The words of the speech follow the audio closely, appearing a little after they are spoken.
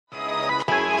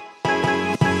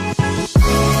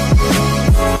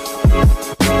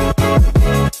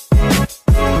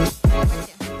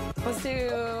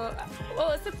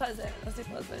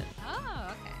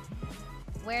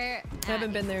where? I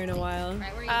haven't been there in a while.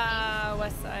 Right where you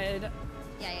west side.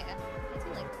 Yeah. I do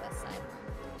like the west side more.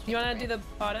 You wanna do the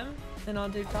bottom, and I'll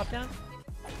do top down?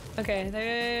 Okay,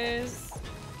 there's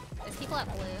people at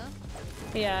blue.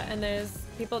 Yeah, and there's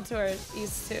people to our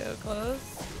east too, close.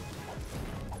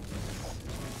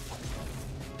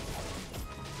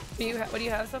 What do you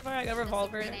have so far? I got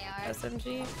revolver,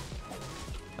 SMG.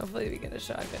 Hopefully we get a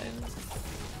shotgun.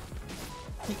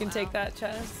 You can take that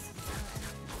chest.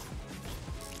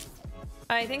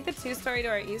 I think the 2-story to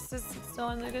our east is still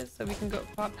unlooted, so we can go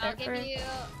pop there.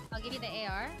 I'll give you the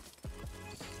AR.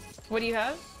 What do you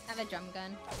have? I have a drum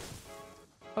gun.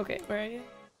 Okay, where are you?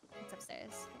 It's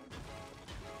upstairs.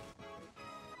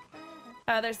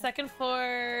 There's second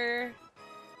floor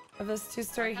of this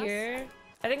 2-story here.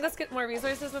 I think let's get more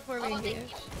resources before we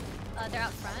engage. They're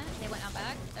out front. They went out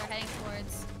back. They're heading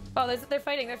towards... Oh, they're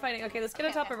fighting. They're fighting. Okay, let's get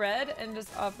on top of red and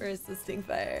just offer assisting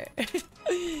fire.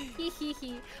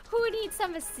 Who needs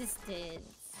some assistance?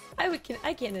 I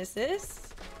can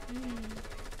assist.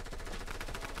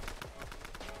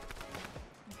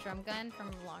 Drum gun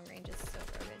from long range is so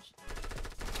garbage.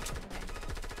 Okay.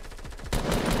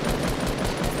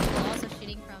 Also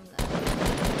shooting from the...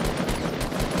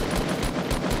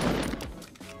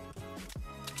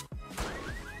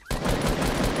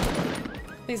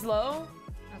 He's low.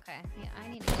 Okay, yeah, I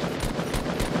need to...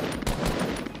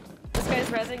 This guy's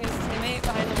rezzing his teammate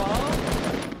behind the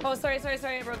wall. Oh, sorry,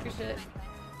 I broke your shit.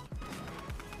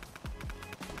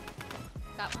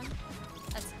 Got one.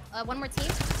 That's one more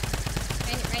team.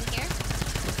 Right here.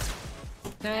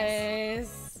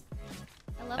 Nice.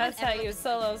 I love That's how you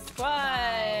solo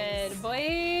squad,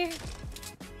 boy.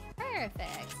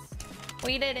 Perfect.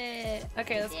 We did it.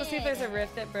 Okay, let's go see if there's a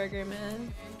rift at Burger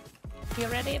Man. You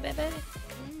ready, baby?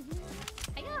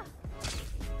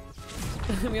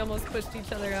 We almost pushed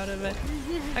each other out of it.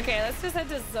 Okay, let's just head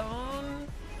to zone.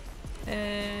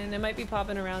 And it might be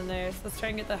popping around there. So let's try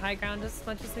and get the high ground as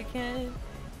much as we can.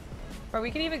 Or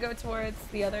we can even go towards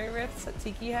the other rifts that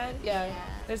Tiki had. Yeah,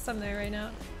 there's some there right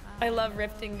now. I love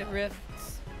rifting to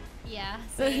rifts. Yeah.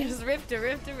 Just rift to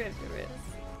rift to rift to rift.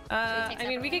 I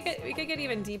mean, we could get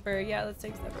even deeper. Yeah, let's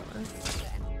take separate ones. Okay.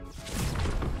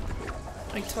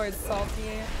 Like towards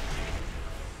salty.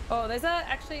 Oh, there's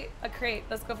actually a crate.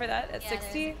 Let's go for that at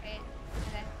 60. Okay.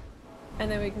 And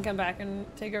then we can come back and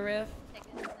take a rift.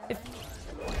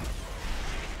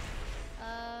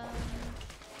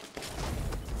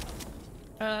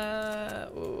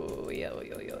 Oh, yo.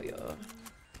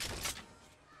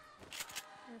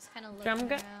 Just kind of looking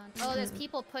around. Oh, there's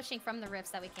people pushing from the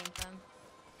rifts that we came from.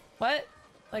 What?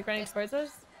 Like running towards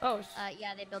us? Oh.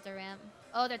 Yeah, they built a ramp.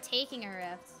 Oh, they're taking a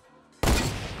rift.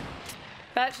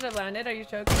 That should have landed. Are you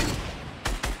joking?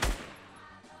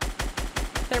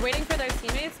 They're waiting for their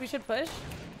teammates. We should push.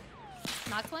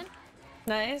 Knocked one.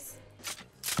 Nice.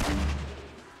 Yeah,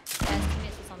 his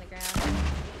teammate's just on the ground.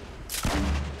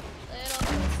 Little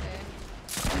closer.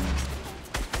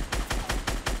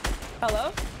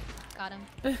 Hello? Got him.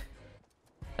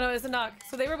 No, it's a knock.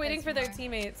 So they were waiting for their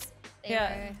teammates. They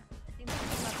were...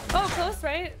 Oh, close,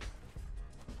 right?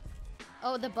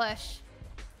 Oh, the bush.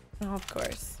 Oh, of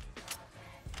course.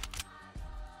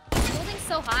 Holding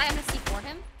so high, I'm gonna C4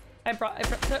 him. I brought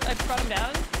him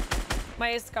down.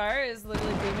 My scar is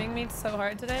literally booming me so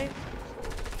hard today.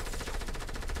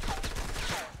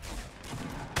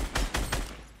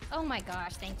 Oh my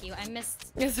gosh, thank you. I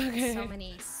missed it's okay. so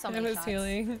many shots. It was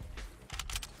healing.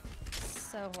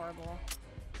 So horrible.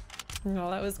 No,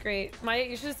 that was great.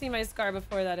 You should have seen my scar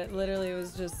before that. It literally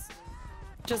was just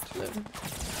blue.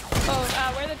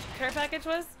 Oh, where the care package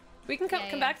was? We can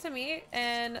come back to me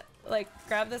and like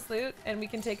grab this loot and we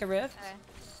can take a rift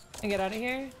and get out of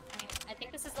here. I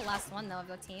think this is the last one though of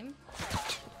your team.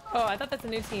 Oh, I thought that's a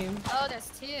new team. Oh, there's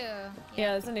two.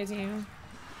 Yeah, that's a new team.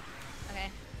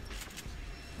 Okay.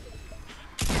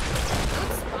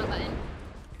 Oops, wrong button.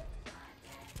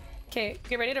 Okay,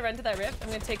 get ready to run to that rift. I'm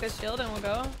gonna take this shield and we'll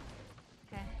go.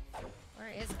 Okay. Where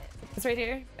is it? It's right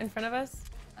here in front of us.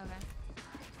 Okay.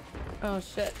 Oh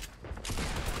shit.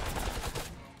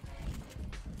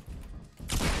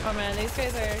 Oh man, these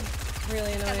guys are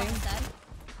really annoying.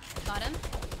 Got him.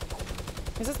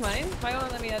 Is this mine? Why won't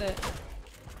it let me edit?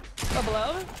 Oh,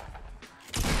 below?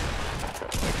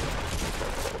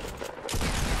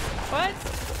 What?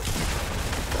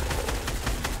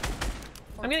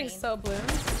 14. I'm getting so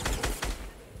bloomed.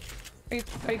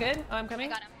 Are you good? Oh, I'm coming.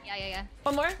 I got him. Yeah.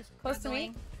 One more? Just Close to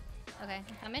me. Okay,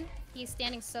 I'm coming. He's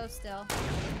standing so still.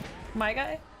 My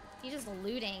guy? He's just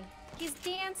looting. He's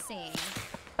dancing.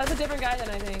 That's a different guy than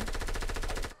I think.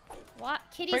 What?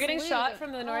 Kitty's We're getting shot loot.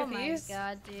 from the northeast. Oh my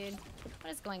god, dude.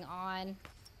 What is going on?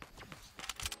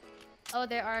 Oh,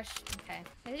 there are. Okay.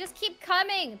 They just keep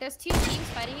coming. There's two teams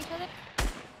fighting each other.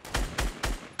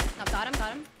 Oh, got him,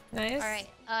 got him. Nice. All right,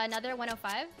 another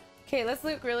 105. Okay, let's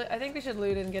loot. Really, I think we should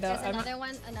loot and get out. There's another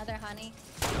one, another honey.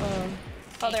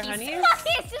 Oh, they're honeys?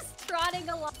 He's just trotting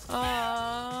along.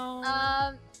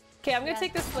 Oh. Okay, I'm gonna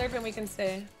take this slurp and we can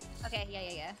stay. Okay,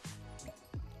 yeah.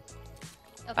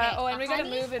 Okay. Oh, and we gotta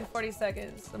move in 40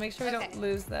 seconds. So make sure we don't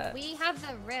lose that. We have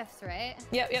the rift, right?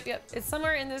 Yep. It's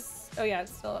somewhere in this. Oh yeah,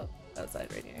 it's still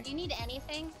outside right here. Do you need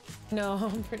anything?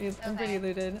 No, I'm pretty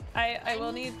looted. I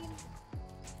will need.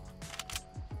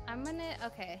 I'm gonna.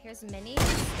 Okay, here's minis.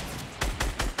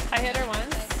 I hit her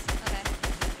once. Okay.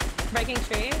 Breaking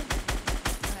tree.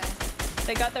 Okay.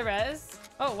 They got the res.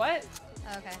 Oh, what?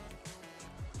 Okay.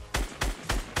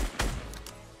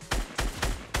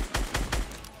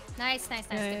 Nice.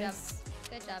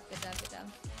 Good job.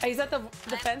 He's at the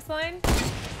fence line.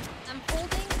 I'm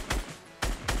holding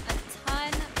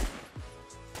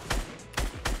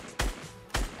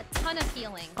a ton of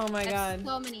healing. Oh my god.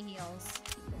 So many heals.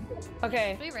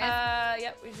 Okay. Should we riff?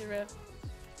 Yep, we should riff.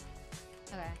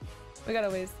 Okay. We got a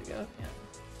ways to go.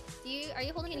 Yeah. Are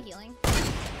you holding any healing?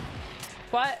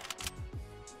 What?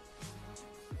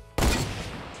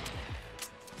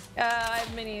 I have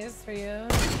minis for you.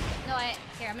 No,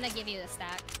 here, I'm gonna give you the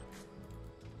stack.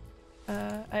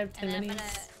 I have 10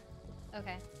 minis.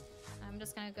 Okay. I'm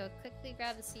just gonna go quickly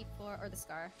grab the C4 or the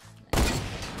scar.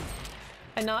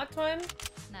 I knocked one.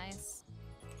 Nice.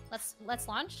 Let's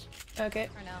launch? Okay.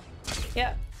 Or no?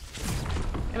 Yeah.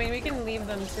 I mean, we can leave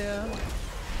them too.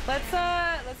 Let's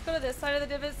go to this side of the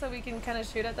divot so we can kind of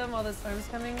shoot at them while the storm's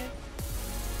coming in.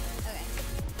 Okay.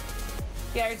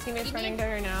 Yeah, our teammate's running to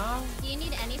her now. Do you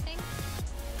need anything?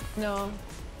 No.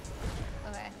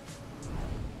 Okay.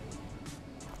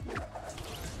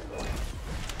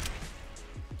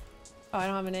 Oh, I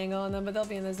don't have an angle on them, but they'll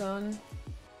be in the zone.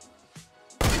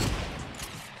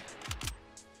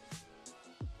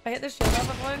 I hit the shield off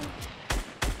of one.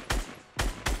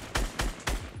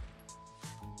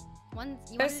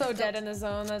 They're so dead in the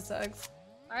zone, that sucks.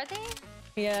 Are they?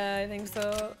 Yeah, I think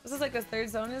so. This is like the third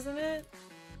zone, isn't it?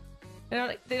 They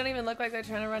don't even look like they're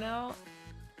trying to run out.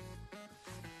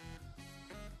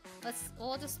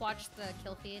 We'll just watch the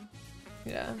kill feed.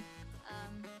 Yeah.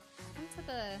 Come to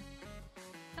the...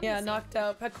 Yeah, knocked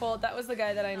out. Cold. That was the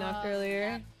guy that I knocked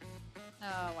earlier.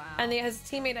 Oh, wow. And his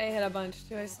teammate I hit a bunch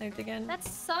too. I sniped again. That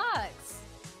sucks.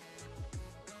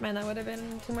 Man, that would have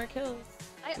been 2 more kills.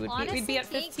 We'd be at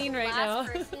 15 right now.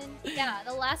 Yeah,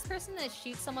 the last person that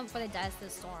shoots someone before they die to the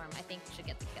storm, I think should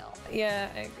get the kill. Yeah,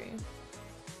 I agree.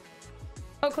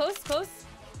 Oh, close.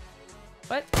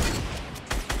 What?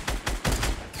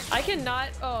 I cannot.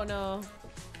 Oh no.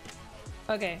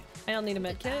 Okay, I don't need a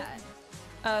med kit.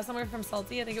 Somewhere from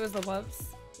Salty. I think it was the wubs.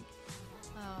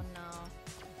 Oh no.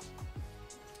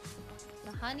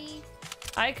 The honey.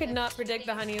 I could not predict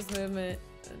the honey's movement,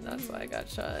 and that's why I got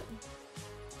shot.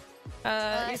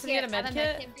 You said you had a med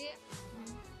kit?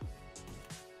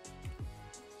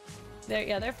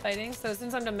 They're fighting. So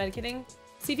since I'm done medkitting,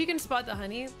 see if you can spot the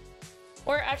honey.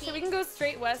 Or actually, we can go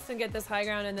straight west and get this high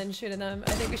ground and then shoot at them.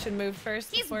 I think we should move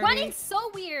first. He's running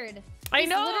so weird. I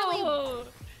know.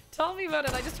 Tell me about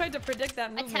it. I just tried to predict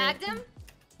that movement. I tagged him.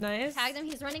 Nice. Tagged him.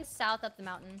 He's running south up the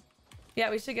mountain.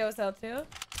 Yeah, we should go south too.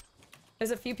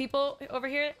 There's a few people over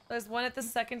here. There's one at the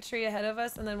second tree ahead of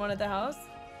us and then one at the house.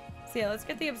 So yeah, let's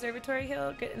get the observatory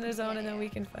hill, get in the zone, and then we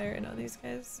can fire in on these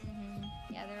guys.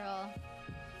 Yeah, they're all...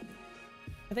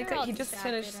 I think he just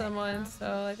finished someone,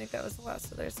 so I think that was the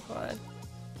last of their squad.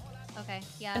 Okay,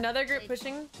 yeah. Another group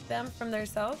pushing them from their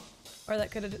south, or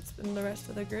that could have just been the rest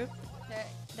of the group.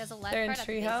 There's a left. They're in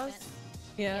treehouse.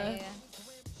 Yeah.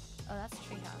 Oh, that's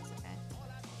treehouse.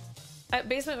 Okay.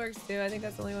 Basement works too. I think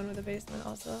that's the only one with a basement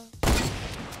also.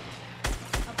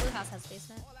 Oh, blue house has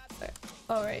basement. Sorry.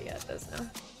 Oh right, yeah, it does now.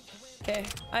 Okay,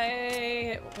 I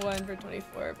hit 1 for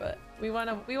 24, but we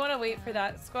wanna wait for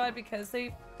that squad because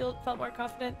they felt more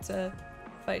confident to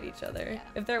fight each other. Yeah.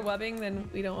 If they're wubbing, then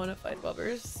we don't want to fight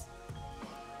wubbers.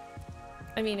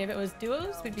 I mean, if it was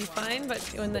duos, we'd be fine, but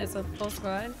when it's a full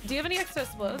squad. Do you have any extra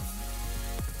explodes?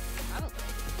 Probably.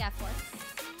 Yeah, 4.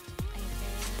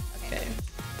 Okay.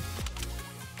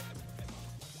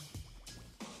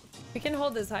 We can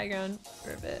hold this high ground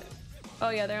for a bit. Oh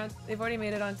yeah, they've already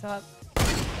made it on top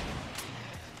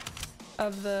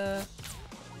of the...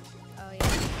 Oh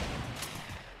yeah.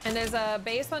 And there's a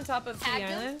base on top of the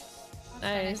island.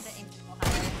 Nice.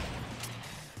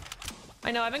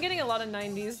 I know, I've been getting a lot of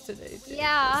 90s today too.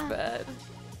 Yeah. That's bad.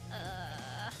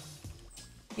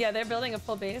 Yeah, they're building a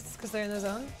full base because they're in the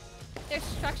zone. Their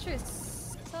structure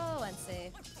is so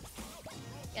unsafe.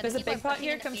 Yeah, there's a big pot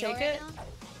here, come take it.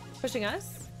 Pushing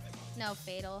us? No,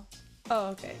 fatal. Oh,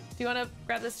 okay. Do you want to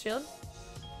grab this shield?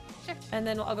 Sure. And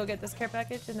then I'll go get this care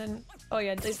package and then... Oh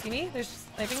yeah, did they see me? They're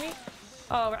sniping me?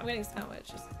 Oh, I'm getting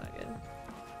sandwiched. This is not good.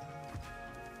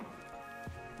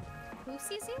 Who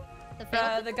sees you?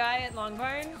 The guy at Long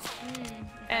Barn. Okay.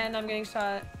 And I'm getting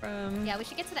shot from... Yeah, we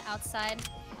should get to the outside.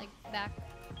 Like, back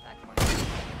corner.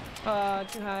 Oh,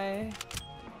 too high.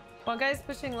 One guy's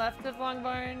pushing left of Long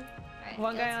Barn. Right,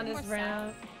 One guy on his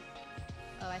ramp.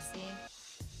 Oh, I see.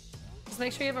 Just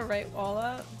make sure you have a right wall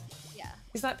up. Yeah.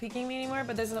 He's not peeking me anymore,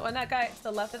 but there's one that guy to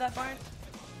the left of that barn.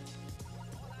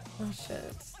 Oh shit.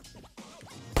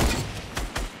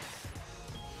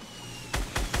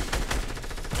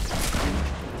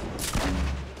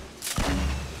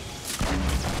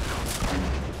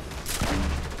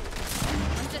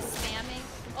 I'm just spamming.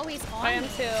 Oh, he's on. I am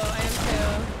too.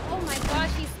 Oh my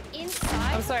gosh, he's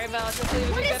inside. I'm sorry, Val. Just leave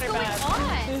it What be is good or going bad. on?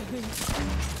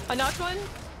 I knocked one.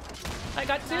 I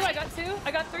got two. Nice. I got two.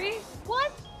 I got three.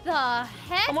 What the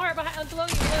heck? I'm more behind. Below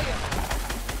you. Below you.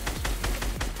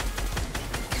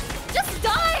 Just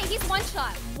die! He's one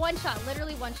shot. One shot.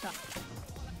 Literally one shot.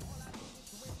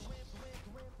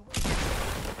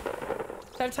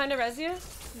 Do I have time to res you?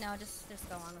 No, just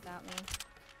go on without me.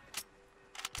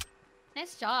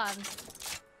 Nice job.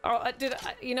 Oh, dude,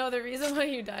 you know the reason why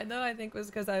you died though, I think, was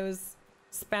because I was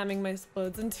spamming my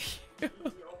explodes into you.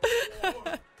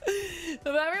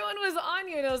 So everyone was on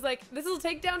you, and I was like, "This will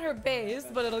take down her base,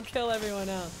 but it'll kill everyone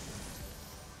else."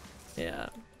 Yeah.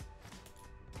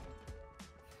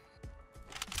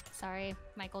 Sorry,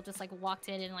 Michael just like walked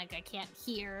in and like I can't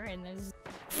hear and there's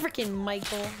Freaking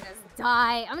Michael. just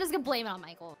die. I'm just gonna blame it on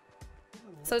Michael.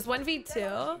 So it's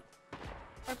 1v2.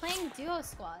 We're playing duo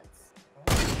squads.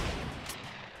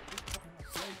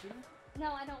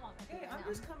 No, I don't want to. Hey, I'm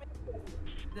just coming.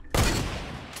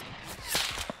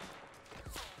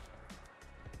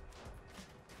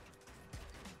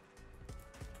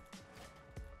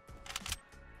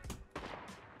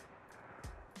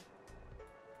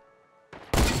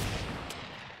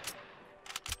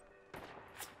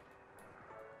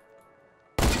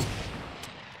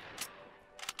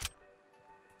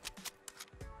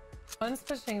 One's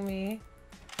pushing me.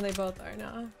 Well, they both are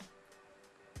now.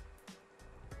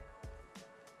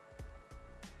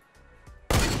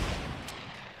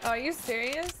 Oh, are you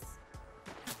serious?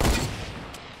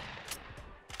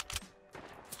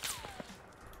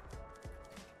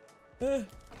 Ugh.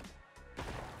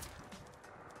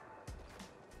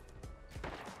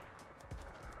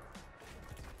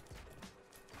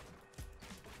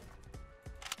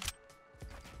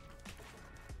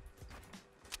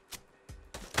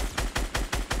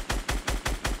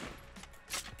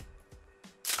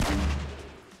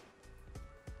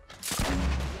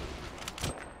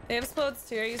 They have explodes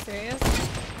too, are you serious?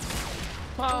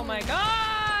 Oh my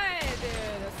god, dude,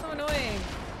 that's so annoying.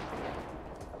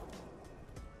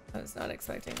 I was not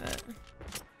expecting that.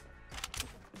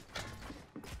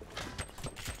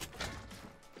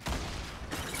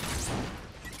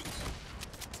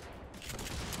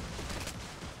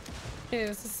 Dude,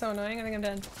 this is so annoying. I think I'm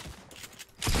dead.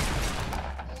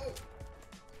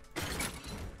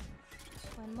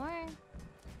 One more.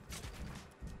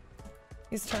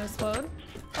 He's trying to explode.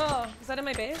 Oh, is that in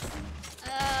my base?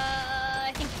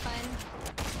 I think it's fine.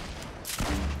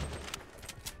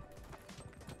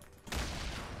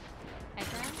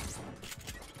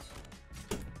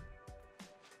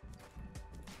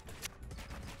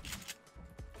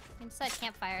 Inside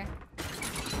campfire.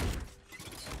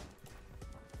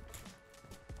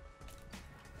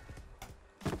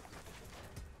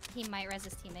 He might res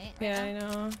his teammate. Right Yeah, now.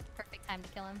 I know. Perfect time to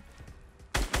kill him.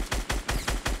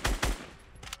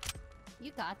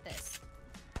 You got this.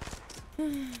 You're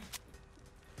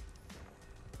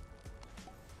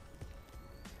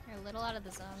a little out of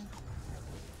the zone.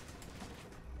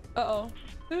 Uh-oh.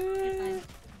 You're fine.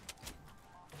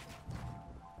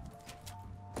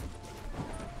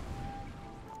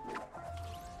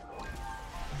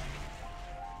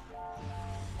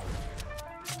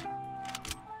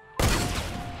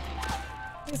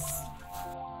 It's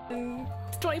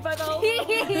 25 health.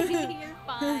 You're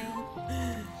fine.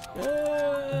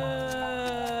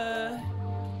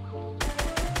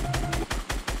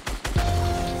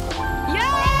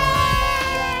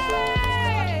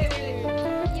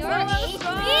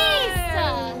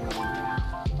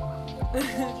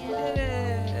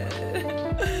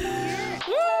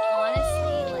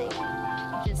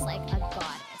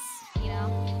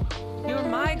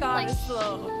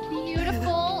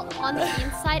 Beautiful on the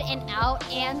inside and out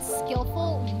and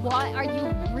skillful. What? Are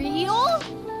you real?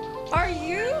 Are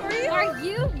you real? Are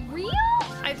you real?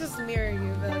 I just mirror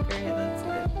you, Valkyrae. That's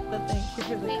it. But thank you.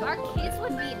 Like, our kids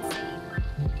would be insane.